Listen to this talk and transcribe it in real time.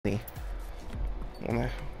Oh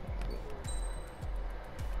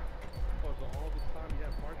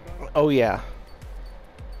yeah.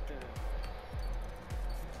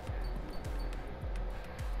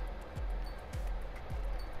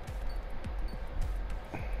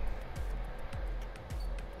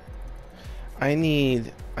 I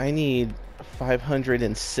need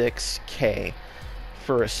 506K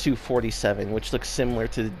for a Su-47, which looks similar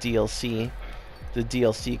to the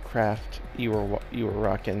DLC craft you were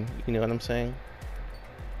rocking. You know what I'm saying?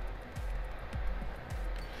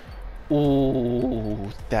 Ooh,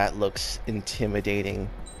 that looks intimidating.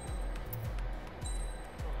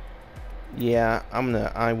 Yeah,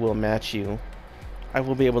 I will match you. I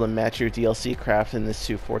will be able to match your DLC craft in this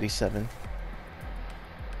Su-47.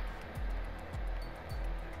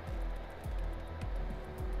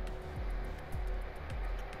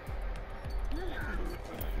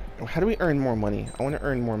 How do we earn more money? I want to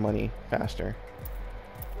earn more money faster.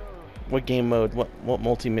 What game mode? What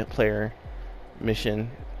multiplayer mission?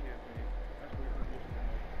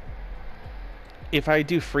 If I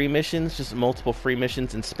do free missions, just multiple free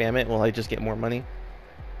missions and spam it, will I just get more money?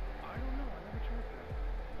 I don't know. I never tried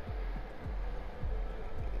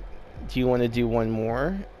that. Do you want to do one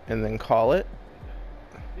more and then call it?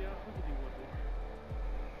 Yeah, I'll do one more.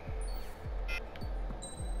 Sure.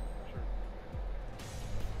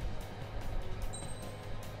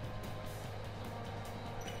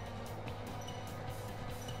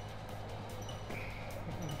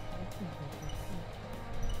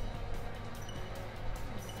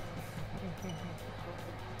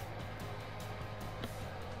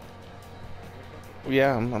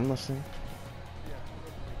 Yeah, I'm listening.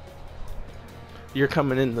 You're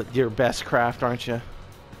coming in your best craft, aren't you?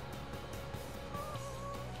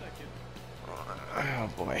 Oh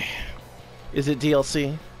boy. Is it DLC? It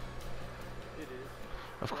is.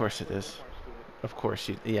 Of course it is. Of course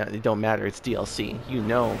yeah, it don't matter, it's DLC. You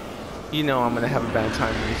know I'm gonna have a bad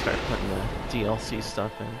time when you start putting the DLC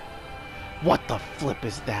stuff in. What the flip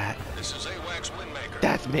is that? This is AWACS Windmaker.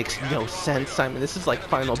 That makes no sense, Simon. This is like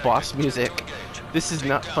final boss music. This is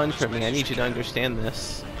not fun for me. I need you to understand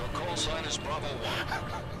this. Your call sign is Bravo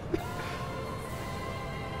 1.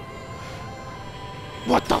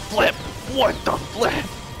 What the flip? What the flip?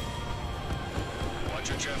 Watch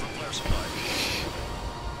your chair for flare supply.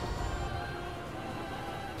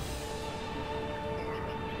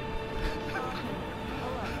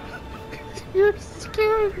 You're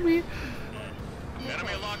scaring me.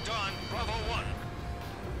 Enemy locked on. Bravo 1.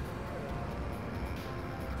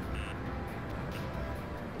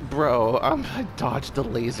 Bro, I dodged the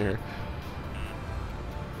laser.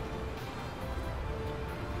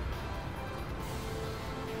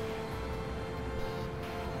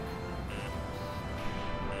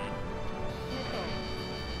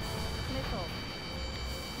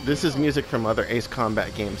 This is music from other Ace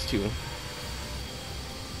Combat games too.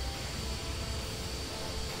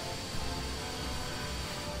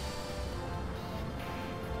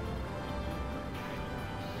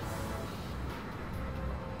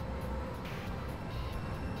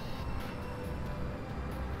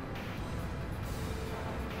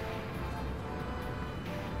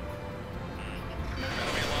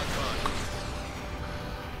 Enemy locked on.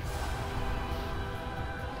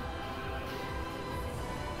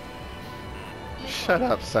 Shut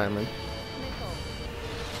up, Simon.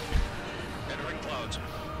 Entering clouds.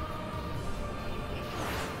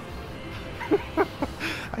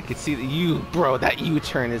 I can see that bro, that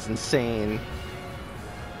U-turn is insane.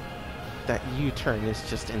 That U-turn is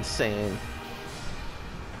just insane.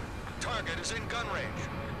 Target is in gun range.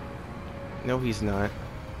 No, he's not.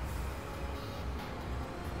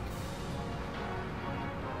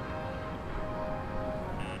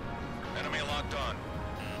 Enemy locked on.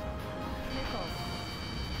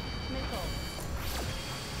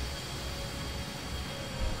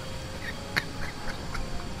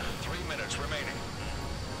 3 minutes remaining.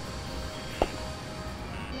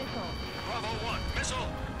 Bravo 1. Missile.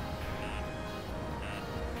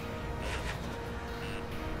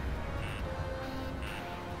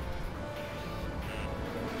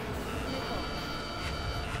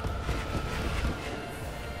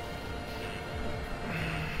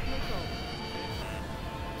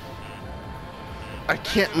 I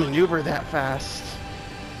can't maneuver that fast.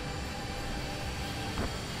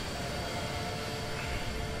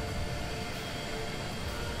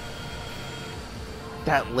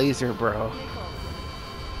 That laser, bro.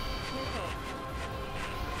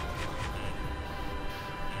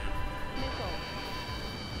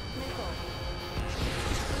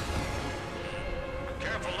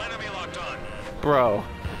 Careful, enemy locked on. Bro.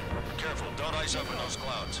 Careful, don't ice up in those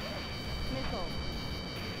clouds.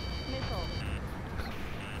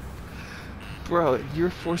 Bro, you're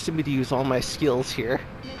forcing me to use all my skills here.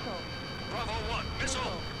 Bravo 1, missile.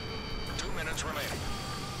 2 minutes remaining.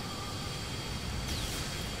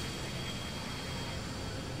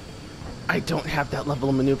 I don't have that level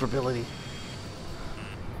of maneuverability.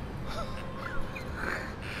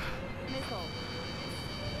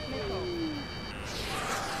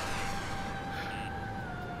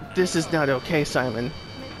 This is not okay, Simon.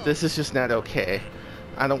 This is just not okay.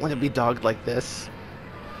 I don't want to be dogged like this.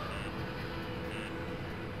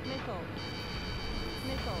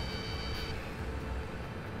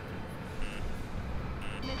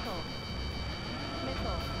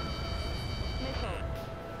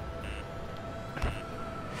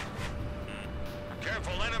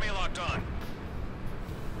 Careful, enemy locked on.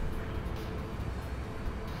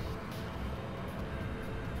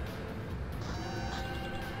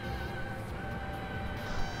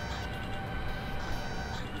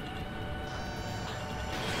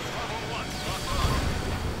 Bravo 1, locked on.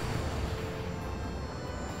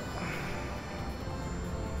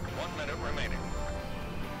 1 minute remaining.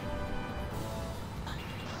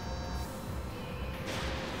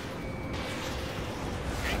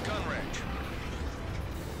 In gun range.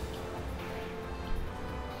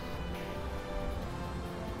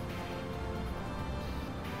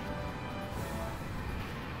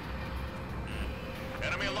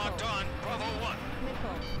 Enemy locked on. Bravo 1.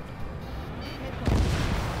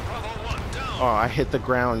 Bravo 1 down. Oh, I hit the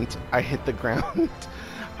ground. I hit the ground.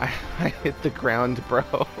 I hit the ground, bro.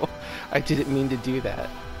 I didn't mean to do that.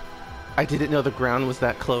 I didn't know the ground was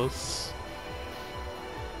that close.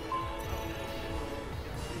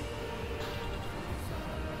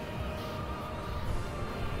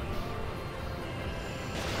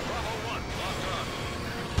 Bravo 1 locked on.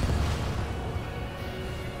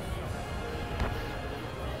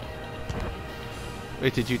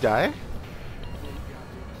 Wait, did you die?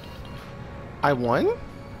 I won?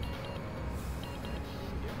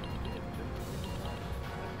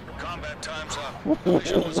 Combat time's up.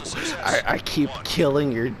 Mission was a success. I keep One.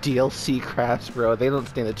 killing your DLC crafts, bro. They don't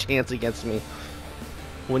stand a chance against me.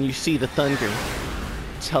 When you see the thunder,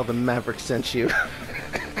 tell them Maverick sent you.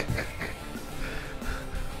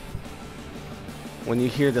 When you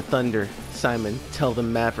hear the thunder, Simon, tell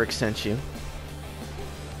them Maverick sent you.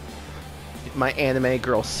 My anime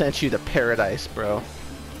girl sent you to paradise, bro.